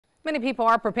Many people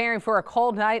are preparing for a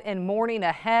cold night and morning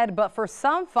ahead, but for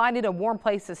some, finding a warm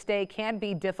place to stay can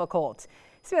be difficult.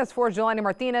 CBS 4's Jelani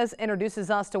Martinez introduces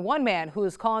us to one man who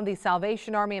is calling the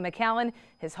Salvation Army in McAllen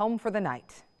his home for the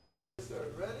night.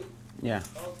 Yeah.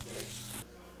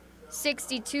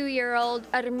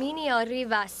 62-year-old Arminio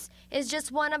Rivas is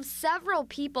just one of several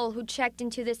people who checked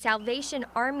into the Salvation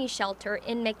Army shelter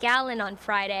in McAllen on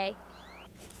Friday.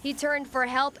 He turned for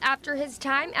help after his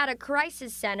time at a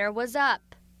crisis center was up.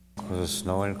 It was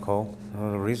snowing and cold.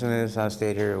 Well, the reason is I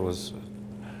stayed here was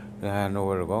I had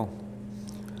nowhere to go.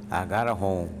 I got a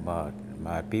home, but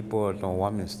my people don't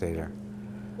want me to stay there.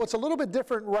 What's a little bit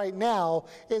different right now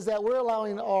is that we're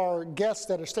allowing our guests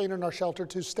that are staying in our shelter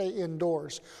to stay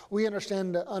indoors. We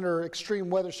understand that under extreme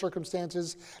weather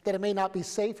circumstances that it may not be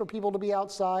safe for people to be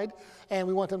outside, and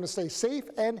we want them to stay safe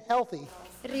and healthy.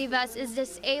 Rivas is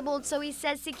disabled, so he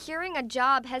says securing a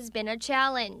job has been a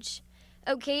challenge.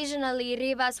 Occasionally,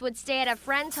 Rivas would stay at a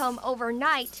friend's home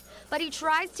overnight, but he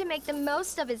tries to make the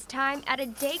most of his time at a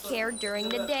daycare during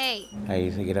the day. I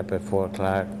used to get up at 4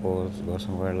 o'clock, go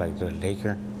somewhere like the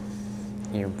daycare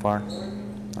here in Park.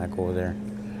 I go there,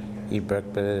 eat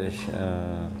breakfast.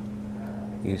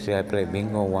 Usually I play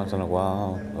bingo once in a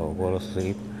while, or go to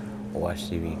sleep, or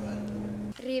watch TV.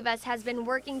 Rivas has been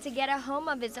working to get a home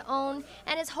of his own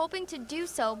and is hoping to do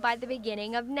so by the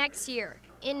beginning of next year.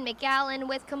 In McAllen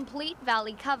with complete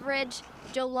Valley coverage,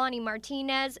 Jelani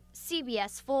Martinez,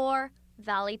 CBS 4,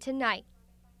 Valley Tonight.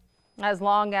 As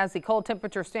long as the cold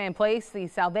temperatures stay in place, the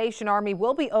Salvation Army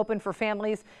will be open for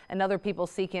families and other people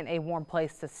seeking a warm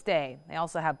place to stay. They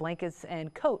also have blankets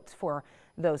and coats for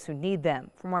those who need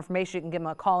them. For more information, you can give them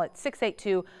a call at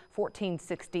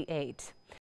 682-1468.